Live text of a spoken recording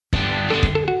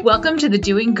Welcome to the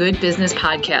Doing Good Business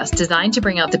podcast, designed to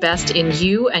bring out the best in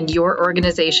you and your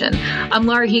organization. I'm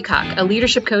Laura Heacock, a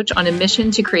leadership coach on a mission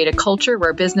to create a culture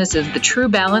where business is the true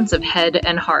balance of head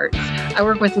and heart. I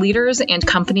work with leaders and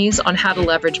companies on how to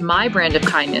leverage my brand of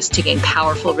kindness to gain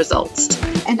powerful results.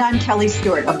 And I'm Kelly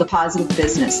Stewart of The Positive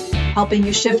Business, helping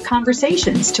you shift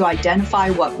conversations to identify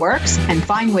what works and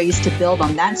find ways to build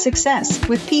on that success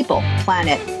with people,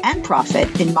 planet, and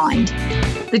profit in mind.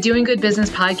 The Doing Good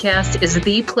Business podcast is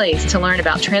the place to learn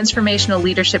about transformational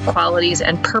leadership qualities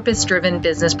and purpose-driven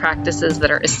business practices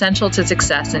that are essential to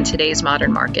success in today's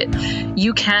modern market.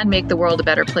 You can make the world a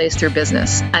better place through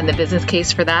business, and the business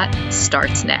case for that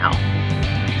starts now.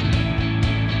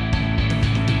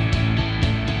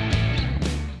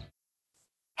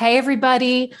 Hey,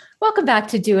 everybody. Welcome back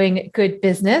to Doing Good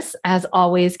Business. As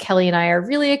always, Kelly and I are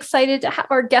really excited to have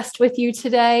our guest with you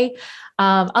today.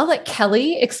 I'll let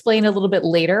Kelly explain a little bit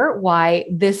later why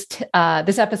this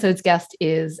episode's guest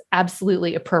is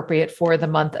absolutely appropriate for the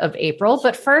month of April.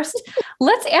 But first,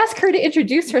 let's ask her to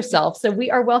introduce herself. So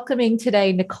we are welcoming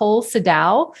today Nicole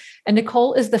Sadow, and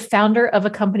Nicole is the founder of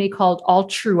a company called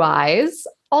Altruize.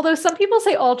 Although some people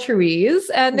say Altruize.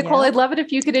 And Nicole, I'd love it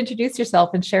if you could introduce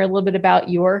yourself and share a little bit about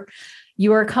your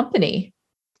company.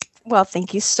 Well,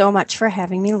 thank you so much for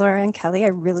having me, Laura and Kelly. I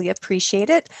really appreciate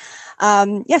it.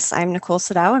 Yes, I'm Nicole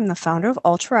Sadow. I'm the founder of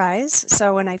Altruize.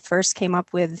 So when I first came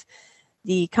up with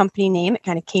the company name, it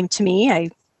kind of came to me. I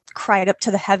cried up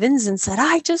to the heavens and said,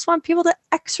 I just want people to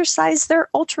exercise their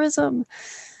altruism.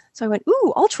 So I went,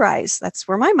 ooh, Altruize. That's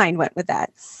where my mind went with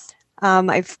that.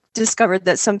 I've discovered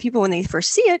that some people, when they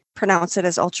first see it, pronounce it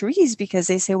as Altruize because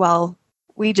they say, well,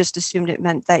 we just assumed it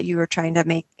meant that you were trying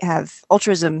to have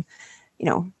altruism,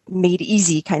 made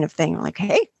easy kind of thing. I'm like,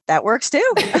 hey, that works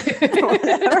too.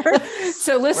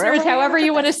 So listeners, however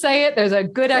you want to say it, there's a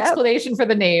good explanation for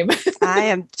the name. I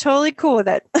am totally cool with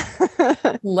it.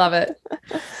 Love it.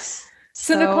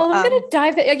 So Nicole, I'm going to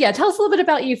dive in. Yeah. Tell us a little bit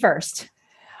about you first.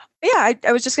 Yeah.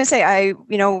 I was just going to say,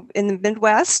 in the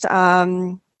Midwest,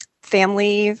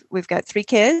 family, we've got 3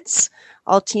 kids,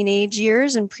 all teenage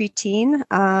years and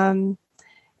preteen.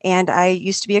 And I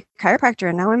used to be a chiropractor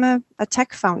and now I'm a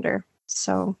tech founder.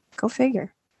 So go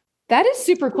figure. That is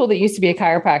super cool that you used to be a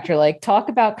chiropractor. Like, talk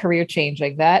about career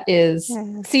changing. That is,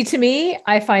 see, to me,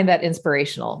 I find that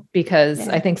inspirational because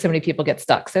I think so many people get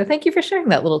stuck. So thank you for sharing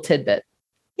that little tidbit.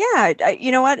 Yeah.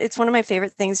 You know what? It's one of my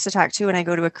favorite things to talk to when I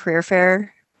go to a career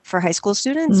fair for high school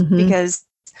students because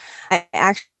I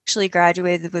actually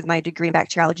graduated with my degree in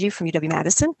bacteriology from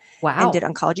UW-Madison. Wow. And did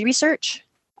oncology research.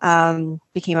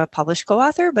 Became a published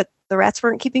co-author, but the rats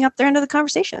weren't keeping up their end of the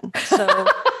conversation. So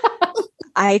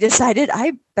I decided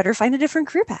I better find a different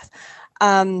career path.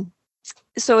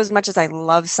 So as much as I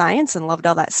love science and loved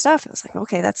all that stuff, I was like,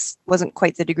 okay, that wasn't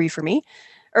quite the degree for me.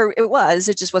 Or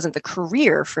it just wasn't the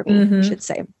career for me, I should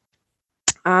say.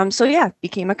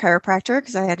 Became a chiropractor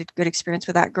because I had a good experience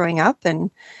with that growing up. And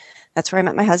that's where I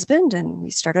met my husband and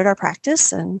we started our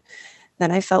practice. And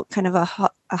then I felt kind of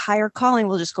a higher calling.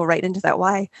 We'll just go right into that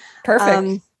why.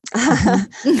 Perfect.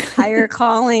 Higher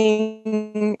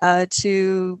calling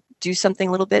to do something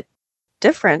a little bit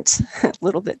different. Just a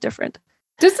little bit different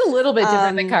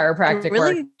than chiropractic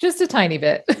work. Just a tiny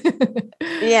bit.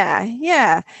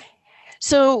 Yeah.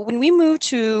 So when we moved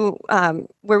to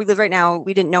where we live right now,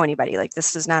 we didn't know anybody. Like,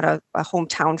 this is not a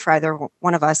hometown for either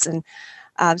one of us. And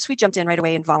so we jumped in right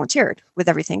away and volunteered with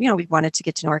everything. We wanted to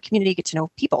get to know our community, get to know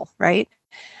people, right?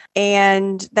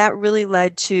 And that really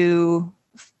led to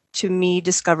me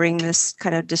discovering this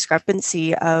kind of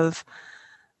discrepancy of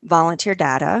volunteer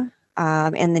data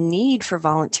and the need for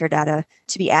volunteer data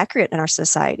to be accurate in our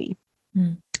society.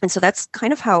 And so that's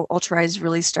kind of how Altruize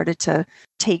really started to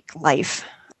take life.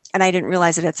 And I didn't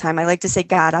realize it at the time. I like to say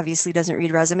God obviously doesn't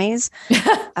read resumes,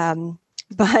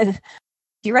 but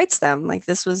he writes them. Like,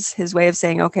 this was his way of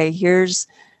saying, okay,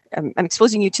 I'm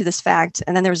exposing you to this fact.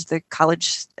 And then there was the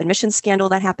college admissions scandal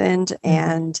that happened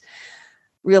and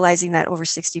realizing that over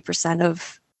 60%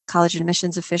 of college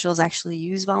admissions officials actually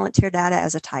use volunteer data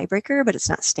as a tiebreaker, but it's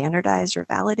not standardized or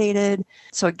validated.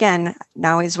 So again,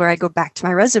 now is where I go back to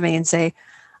my resume and say,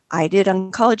 I did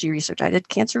oncology research. I did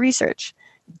cancer research.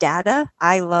 Data,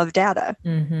 I love data.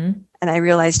 And I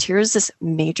realized here's this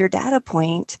major data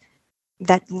point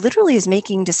that literally is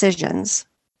making decisions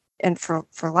and for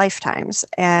lifetimes,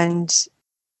 and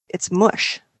it's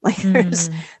mush. Like, there's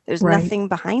nothing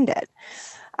behind it.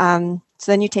 So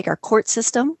then you take our court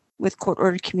system with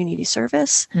court-ordered community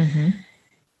service.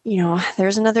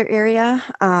 There's another area.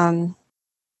 And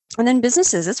then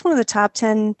businesses. It's one of the top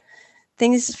 10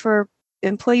 things for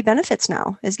employee benefits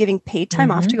now, is giving paid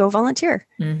time off to go volunteer.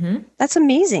 That's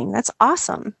amazing. That's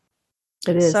awesome.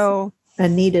 It is. So,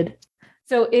 and needed.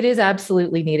 So it is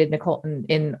absolutely needed, Nicole,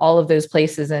 in all of those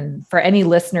places. And for any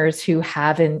listeners who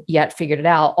haven't yet figured it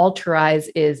out, Ultrawise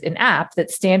is an app that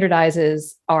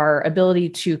standardizes our ability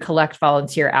to collect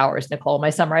volunteer hours. Nicole, am I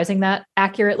summarizing that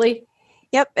accurately?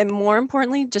 yep. And more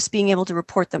importantly, just being able to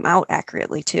report them out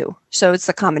accurately too. So it's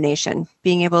the combination,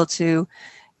 being able to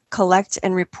collect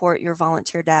and report your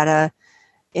volunteer data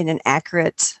in an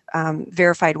accurate,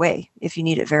 verified way, if you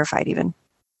need it verified even.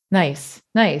 Nice.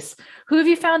 Who have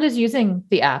you found is using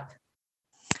the app?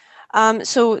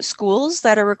 So schools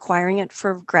that are requiring it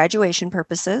for graduation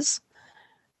purposes,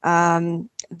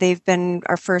 they've been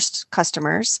our first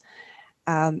customers.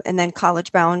 And then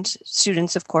college-bound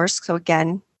students, of course. So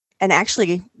again, and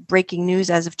actually breaking news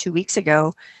as of 2 weeks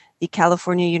ago, the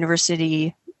California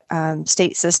University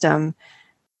state system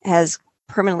has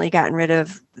permanently gotten rid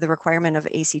of the requirement of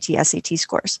ACT, SAT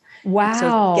scores. Wow.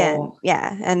 So again,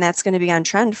 yeah, and that's going to be on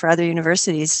trend for other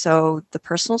universities. So the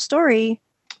personal story,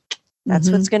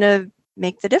 that's what's going to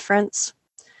make the difference.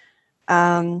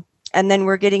 And then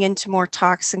we're getting into more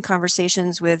talks and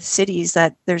conversations with cities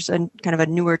that there's a kind of a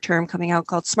newer term coming out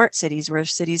called smart cities, where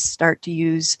cities start to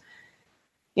use,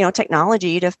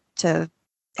 technology to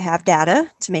have data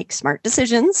to make smart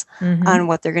decisions on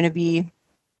what they're going to be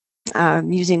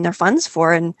using their funds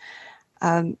for, and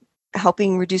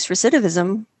helping reduce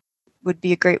recidivism would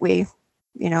be a great way,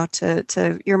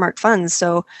 to earmark funds.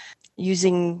 So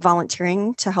using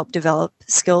volunteering to help develop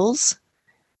skills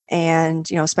and,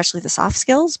 especially the soft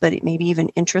skills, but maybe even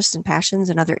interests and passions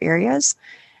in other areas.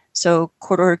 So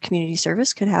court-ordered community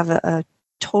service could have a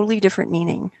totally different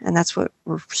meaning. And that's what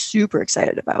we're super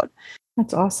excited about.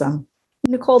 That's awesome.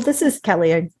 Nicole, this is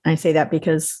Kelly. I say that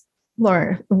because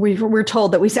Laura, we're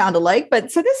told that we sound alike,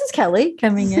 but so this is Kelly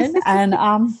coming in. And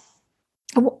I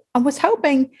was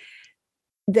hoping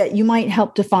that you might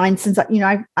help define, since,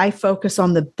 I focus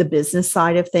on the business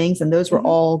side of things, and those were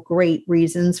all great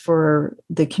reasons for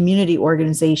the community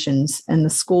organizations and the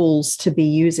schools to be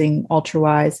using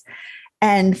Ultrawise,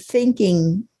 and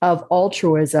thinking of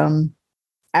altruism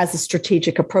as a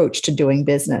strategic approach to doing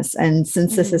business. And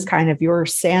since this is kind of your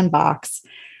sandbox,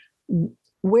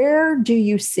 where do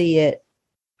you see it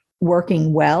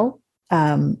working well?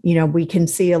 We can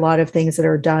see a lot of things that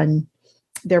are done,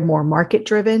 they're more market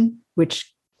driven, which,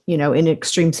 in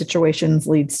extreme situations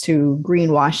leads to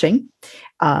greenwashing.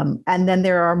 And then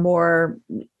there are more,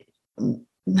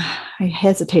 I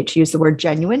hesitate to use the word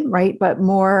genuine, right? But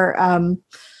more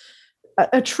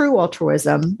a true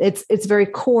altruism. It's very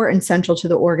core and central to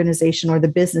the organization or the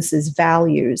business's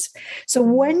values. So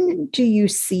when do you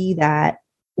see that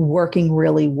working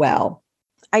really well?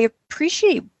 I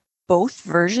appreciate both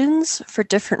versions for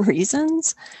different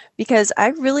reasons, because I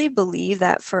really believe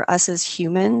that for us as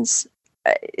humans,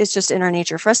 it's just in our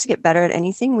nature. For us to get better at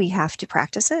anything, we have to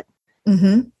practice it.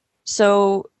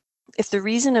 So if the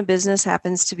reason a business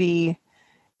happens to be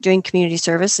doing community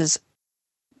service is,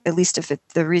 at least if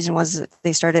the reason was that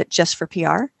they started just for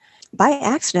PR, by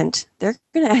accident, they're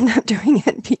going to end up doing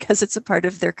it because it's a part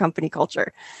of their company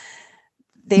culture.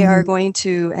 They are going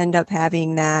to end up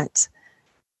having that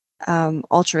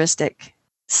altruistic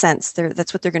sense.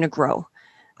 That's what they're going to grow.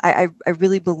 I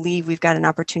really believe we've got an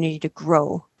opportunity to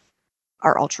grow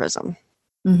our altruism,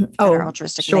 our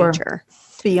altruistic nature.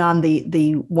 Beyond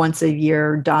the once a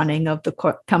year donning of the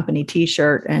company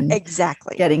T-shirt and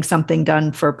exactly getting something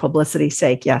done for publicity's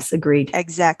sake. Yes, agreed.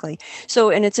 Exactly. So,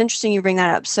 and it's interesting you bring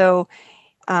that up. So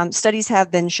studies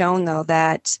have been shown, though,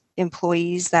 that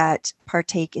employees that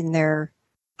partake in their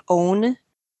own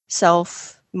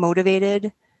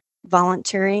self-motivated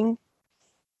volunteering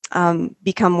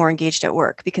become more engaged at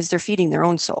work because they're feeding their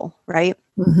own soul, right?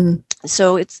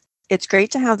 So it's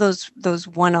great to have those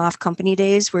one-off company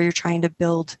days where you're trying to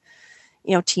build,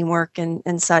 teamwork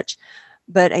and such.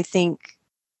 But I think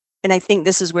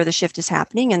this is where the shift is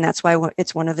happening, and that's why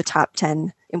it's one of the top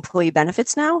 10 employee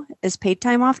benefits now is paid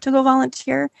time off to go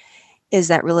volunteer, is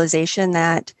that realization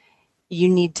that you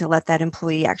need to let that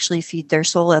employee actually feed their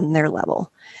soul and their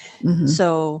level.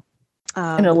 So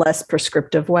in a less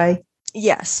prescriptive way.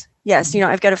 Yes.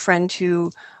 I've got a friend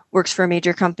who works for a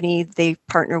major company. They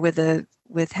partner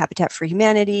with Habitat for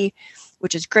Humanity,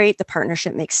 which is great. The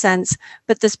partnership makes sense,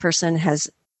 but this person has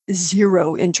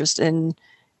zero interest in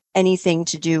anything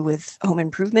to do with home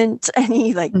improvement,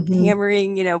 any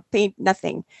hammering, paint,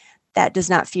 nothing. That does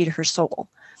not feed her soul.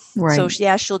 Right. So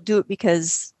she'll do it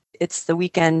because it's the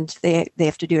weekend. They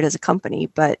have to do it as a company,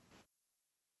 but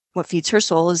what feeds her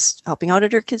soul is helping out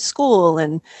at her kids' school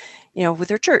and, with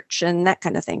her church and that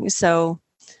kind of thing. So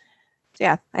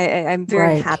yeah, I'm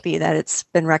very happy that it's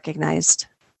been recognized.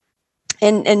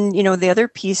 And the other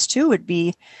piece too would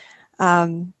be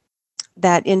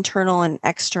that internal and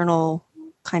external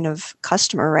kind of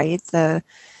customer, right?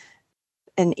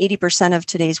 And 80% of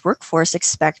today's workforce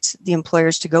expect the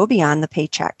employers to go beyond the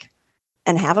paycheck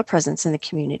and have a presence in the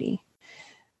community.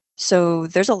 So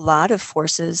there's a lot of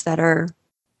forces that are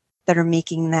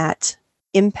making that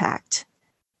impact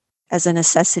as a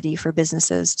necessity for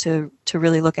businesses to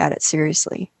really look at it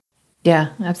seriously. Yeah,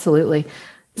 absolutely.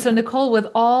 So Nicole, with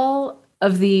all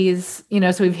of these,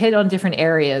 so we've hit on different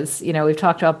areas, we've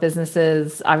talked about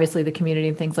businesses, obviously the community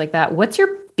and things like that. What's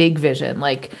your big vision?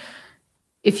 Like,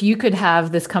 if you could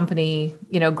have this company,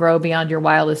 grow beyond your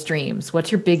wildest dreams,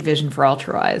 what's your big vision for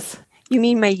UltraWise? You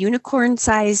mean my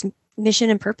unicorn-sized mission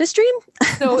and purpose dream?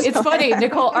 So it's funny,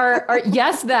 Nicole, our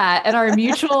yes, that, and our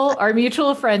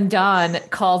mutual friend Don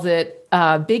calls it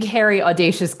big, hairy,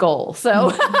 audacious goal. So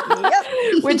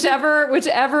whichever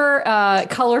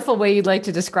colorful way you'd like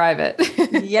to describe it.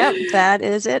 Yep, that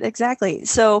is it. Exactly.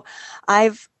 So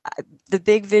the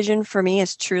big vision for me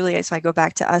is truly, so I go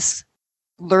back to us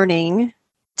learning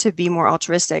to be more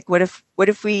altruistic. What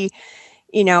if we,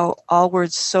 all were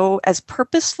so as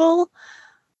purposeful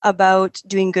about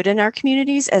doing good in our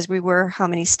communities as we were how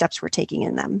many steps we're taking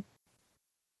in them?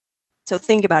 So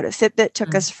think about it. Fitbit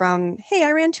took us from, hey,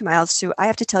 I ran 2 miles to, I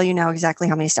have to tell you now exactly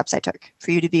how many steps I took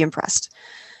for you to be impressed.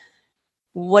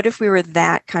 What if we were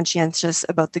that conscientious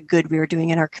about the good we were doing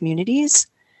in our communities?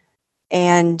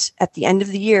 And at the end of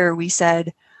the year, we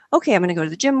said, okay, I'm going to go to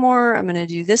the gym more. I'm going to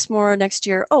do this more next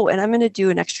year. Oh, and I'm going to do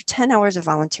an extra 10 hours of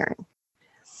volunteering.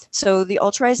 So the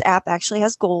UltraWise app actually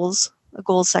has goals, a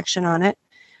goals section on it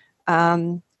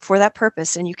for that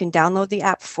purpose. And you can download the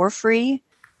app for free.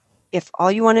 If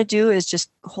all you want to do is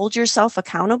just hold yourself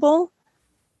accountable,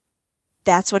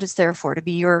 that's what it's there for, to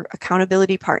be your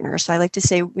accountability partner. So I like to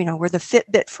say, we're the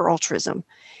Fitbit for altruism.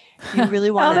 You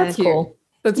really want to. That's cool.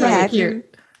 That's really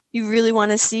cute. You really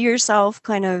want to see yourself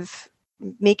kind of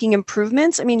making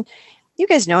improvements. I mean, you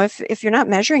guys know if you're not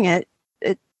measuring it,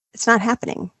 it's not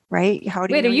happening, right?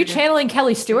 Wait, are you channeling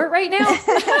Kelly Stewart right now?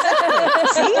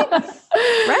 See?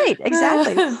 Right,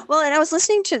 exactly. Well, and I was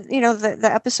listening to, the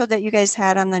episode that you guys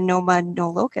had on the No Mud, No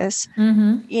Locust.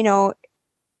 Mm-hmm.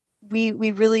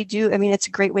 We really do. I mean, it's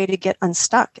a great way to get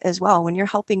unstuck as well. When you're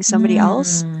helping somebody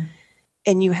else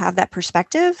and you have that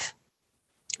perspective,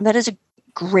 that is a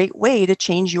great way to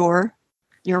change your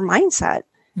mindset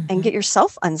and get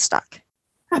yourself unstuck.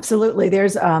 Absolutely.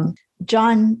 There's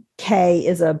John Kay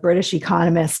is a British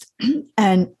economist,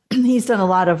 and he's done a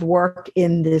lot of work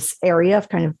in this area of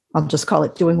kind of, I'll just call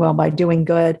it doing well by doing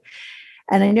good.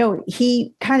 And I know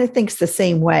he kind of thinks the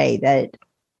same way, that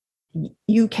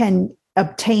you can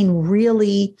obtain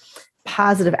really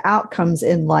positive outcomes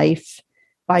in life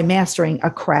by mastering a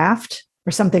craft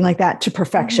or something like that to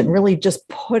perfection, really just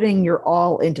putting your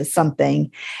all into something.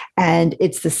 And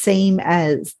it's the same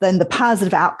as then the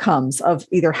positive outcomes of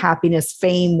either happiness,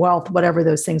 fame, wealth, whatever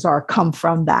those things are, come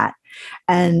from that.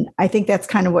 And I think that's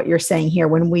kind of what you're saying here.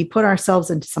 When we put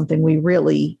ourselves into something we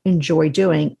really enjoy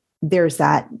doing, there's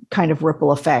that kind of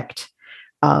ripple effect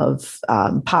of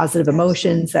positive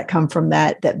emotions that come from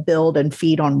that build and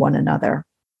feed on one another.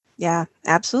 Yeah,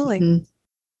 absolutely.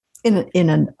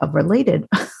 In a related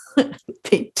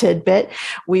tidbit,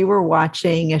 we were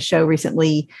watching a show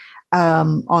recently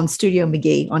on Studio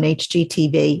McGee on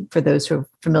HGTV, for those who are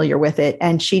familiar with it.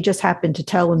 And she just happened to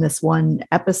tell in this one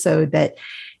episode that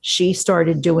she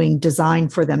started doing design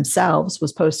for themselves,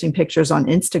 was posting pictures on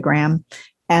Instagram.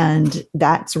 And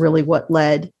that's really what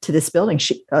led to this building,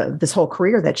 this whole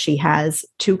career that she has,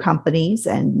 2 companies,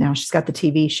 and now she's got the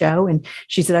TV show. And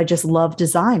she said, I just love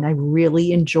design. I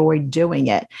really enjoyed doing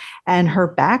it. And her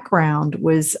background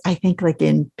was, I think, like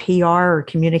in PR or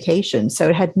communication. So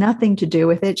it had nothing to do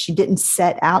with it. She didn't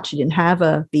set out. She didn't have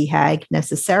a BHAG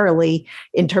necessarily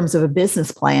in terms of a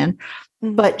business plan.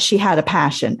 But she had a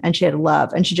passion and she had a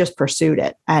love, and she just pursued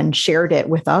it and shared it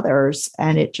with others.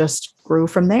 And it just grew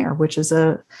from there, which is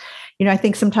I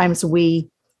think sometimes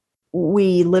we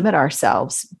limit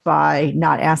ourselves by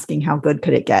not asking how good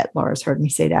could it get. Laura's heard me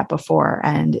say that before.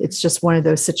 And it's just one of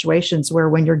those situations where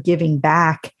when you're giving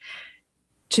back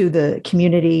to the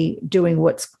community, doing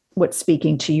what's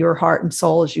speaking to your heart and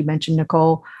soul, as you mentioned,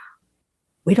 Nicole,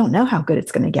 we don't know how good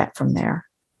it's going to get from there.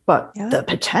 But the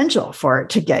potential for it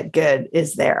to get good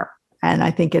is there. And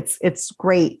I think it's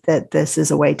great that this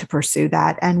is a way to pursue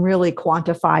that and really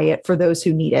quantify it for those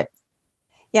who need it.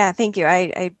 Yeah, thank you.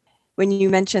 I when you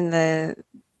mentioned the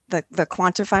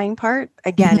quantifying part,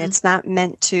 again, it's not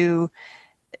meant to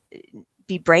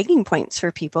be bragging points for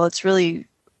people. It's really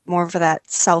more for that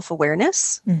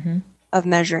self-awareness of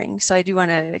measuring. So I do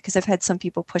want to, because I've had some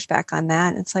people push back on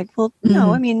that. It's like, well,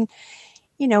 no, I mean,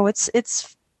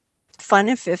 it's fun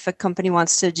if a company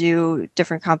wants to do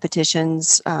different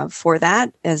competitions for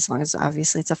that, as long as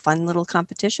obviously it's a fun little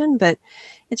competition, but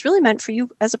it's really meant for you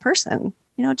as a person,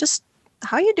 just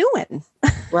how you doing?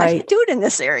 Right. How you doing in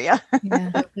this area?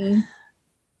 Yeah.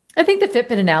 I think the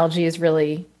Fitbit analogy is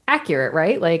really accurate,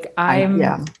 right? Like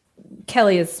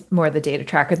Kelly is more the data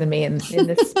tracker than me in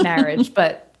this marriage,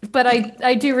 but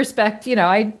I do respect,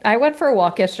 I went for a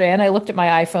walk yesterday and I looked at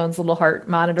my iPhone's little heart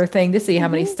monitor thing to see how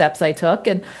many steps I took.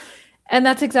 And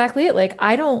that's exactly it. Like,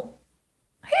 I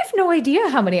have no idea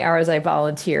how many hours I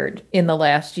volunteered in the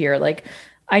last year. Like,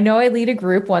 I know I lead a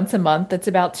group once a month that's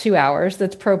about 2 hours,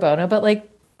 that's pro bono, but like,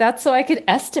 that's so I could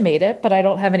estimate it, but I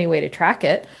don't have any way to track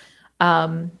it.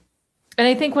 And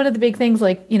I think one of the big things,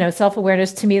 like,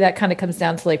 self-awareness, to me, that kind of comes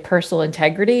down to like personal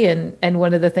integrity. And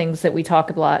one of the things that we talk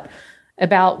a lot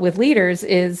about with leaders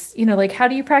is, like, how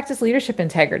do you practice leadership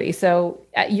integrity? So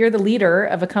you're the leader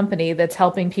of a company that's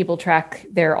helping people track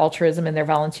their altruism and their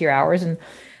volunteer hours and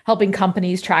helping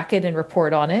companies track it and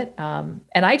report on it. And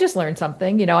I just learned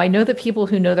something. I know that people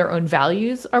who know their own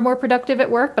values are more productive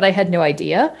at work, but I had no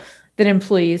idea that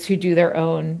employees who do their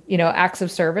own, acts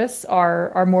of service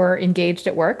are more engaged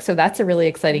at work. So that's a really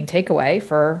exciting takeaway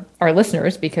for our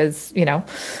listeners, because,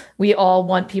 we all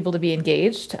want people to be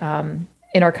engaged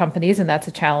in our companies, and that's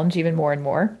a challenge even more and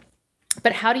more.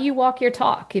 But how do you walk your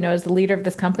talk? As the leader of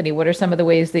this company, what are some of the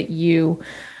ways that you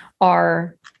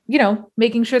are,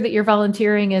 making sure that you're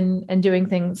volunteering and doing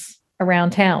things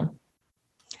around town?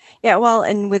 Yeah, well,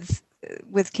 and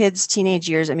with kids, teenage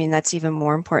years, I mean, that's even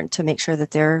more important to make sure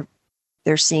that they're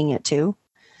seeing it too.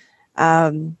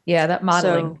 That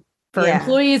modeling for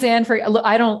employees and for,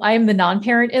 I'm the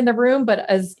non-parent in the room, but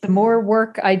as the more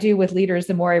work I do with leaders,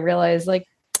 the more I realize, like,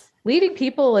 leading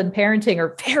people and parenting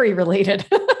are very related.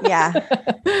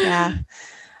 Yeah.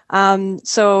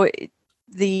 So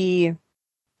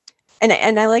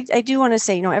I do want to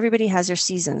say, everybody has their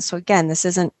seasons. So again, this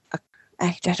isn't,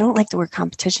 I don't like the word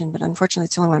competition, but unfortunately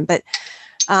it's the only one, but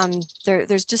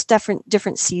there's just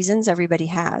different seasons everybody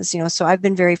has, so I've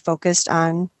been very focused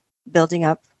on building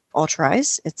up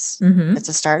Ultrise. It's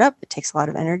a startup. It takes a lot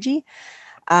of energy.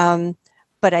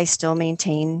 But I still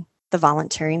maintain the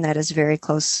volunteering that is very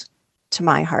close to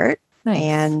my heart. Nice.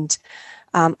 And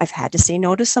I've had to say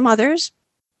no to some others,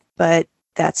 but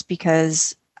that's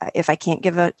because if I can't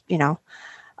give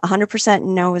 100%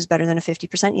 no is better than a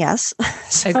 50% yes.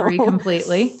 I agree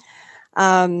completely.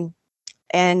 And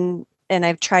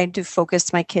I've tried to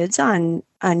focus my kids on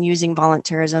using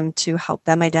volunteerism to help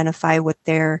them identify what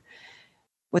their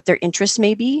interests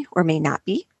may be or may not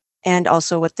be, and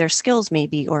also what their skills may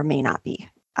be or may not be.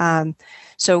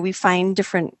 So we find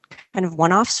different kind of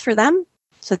one-offs for them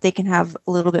so that they can have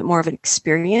a little bit more of an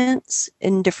experience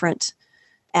in different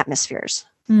atmospheres.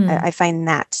 I find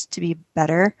that to be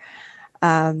better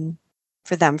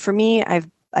for them. For me, I've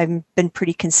been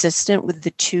pretty consistent with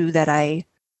the 2 that I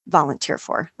volunteer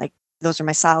for. Like, those are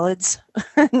my solids.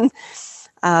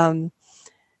 But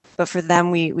for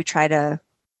them, we try to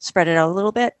spread it out a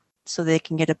little bit so they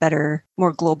can get a better,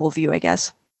 more global view, I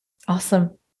guess.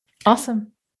 Awesome.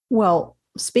 Well,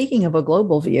 speaking of a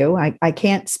global view, I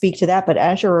can't speak to that, but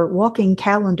as your walking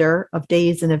calendar of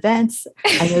days and events,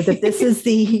 I know that this is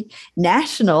the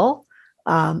national,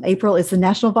 April is the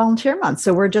National Volunteer Month.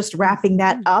 So we're just wrapping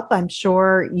that up. I'm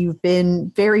sure you've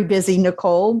been very busy,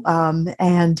 Nicole,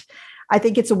 and I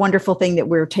think it's a wonderful thing that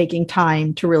we're taking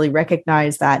time to really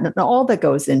recognize that and all that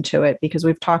goes into it, because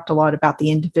we've talked a lot about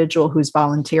the individual who's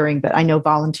volunteering, but I know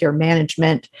volunteer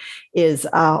management is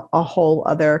a whole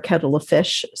other kettle of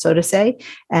fish, so to say,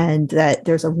 and that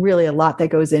there's a lot that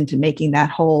goes into making that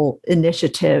whole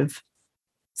initiative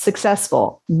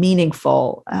successful,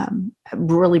 meaningful,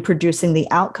 really producing the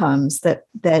outcomes that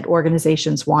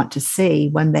organizations want to see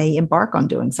when they embark on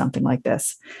doing something like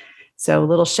this. So a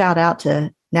little shout out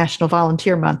to National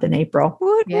Volunteer Month in April.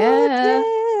 Yeah.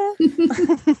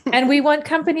 And we want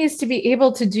companies to be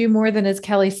able to do more than, as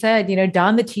Kelly said,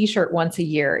 don the t-shirt once a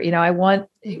year. One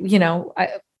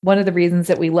of the reasons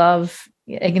that we love,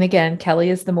 and again, Kelly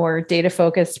is the more data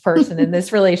focused person in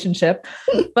this relationship,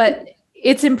 but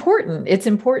it's important. It's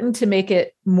important to make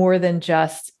it more than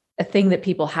just a thing that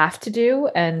people have to do.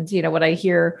 And, what I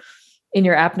hear in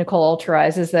your app, Nicole,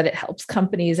 Ultrise, is that it helps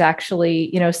companies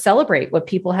actually, celebrate what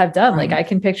people have done. Right. Like, I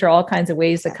can picture all kinds of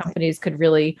ways that companies could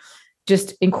really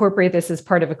just incorporate this as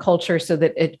part of a culture so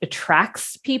that it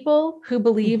attracts people who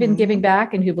believe in giving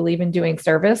back and who believe in doing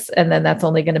service. And then that's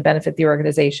only going to benefit the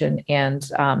organization and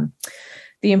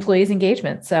the employees'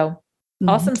 engagement. So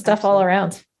awesome stuff all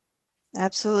around.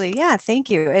 Absolutely. Yeah. Thank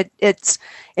you. It's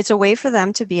a way for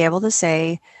them to be able to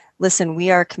say, listen,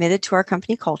 we are committed to our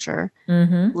company culture.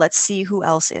 Let's see who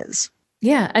else is.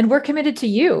 Yeah. And we're committed to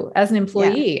you as an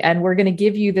employee, and we're going to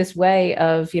give you this way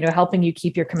of, helping you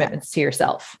keep your commitments to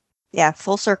yourself. Yeah.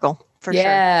 Full circle for sure.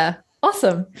 Yeah.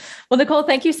 Awesome. Well, Nicole,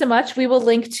 thank you so much. We will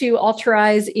link to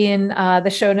Alterize in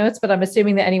the show notes, but I'm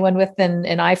assuming that anyone with an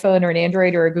iPhone or an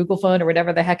Android or a Google phone or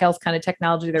whatever the heck else kind of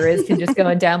technology there is can just go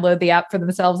and download the app for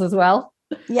themselves as well.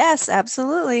 Yes,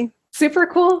 absolutely. Super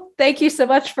cool. Thank you so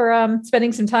much for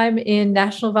spending some time in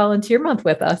National Volunteer Month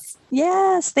with us.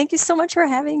 Yes. Thank you so much for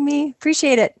having me.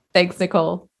 Appreciate it. Thanks,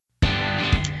 Nicole.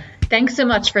 Thanks so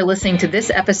much for listening to this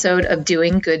episode of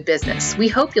Doing Good Business. We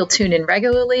hope you'll tune in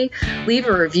regularly, leave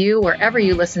a review wherever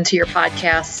you listen to your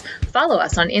podcasts, follow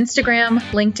us on Instagram,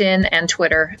 LinkedIn, and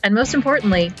Twitter, and most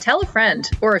importantly, tell a friend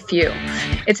or a few.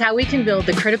 It's how we can build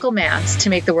the critical mass to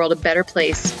make the world a better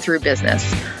place through business.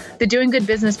 The Doing Good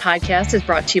Business podcast is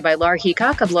brought to you by Laura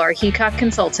Heacock of Laura Heacock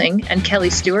Consulting and Kelly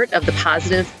Stewart of The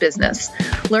Positive Business.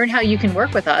 Learn how you can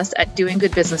work with us at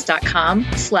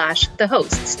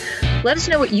doinggoodbusiness.com/the-hosts. Let us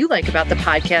know what you like about the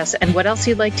podcast and what else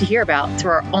you'd like to hear about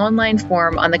through our online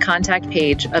form on the contact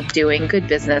page of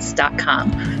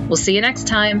doinggoodbusiness.com. We'll see you next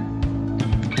time.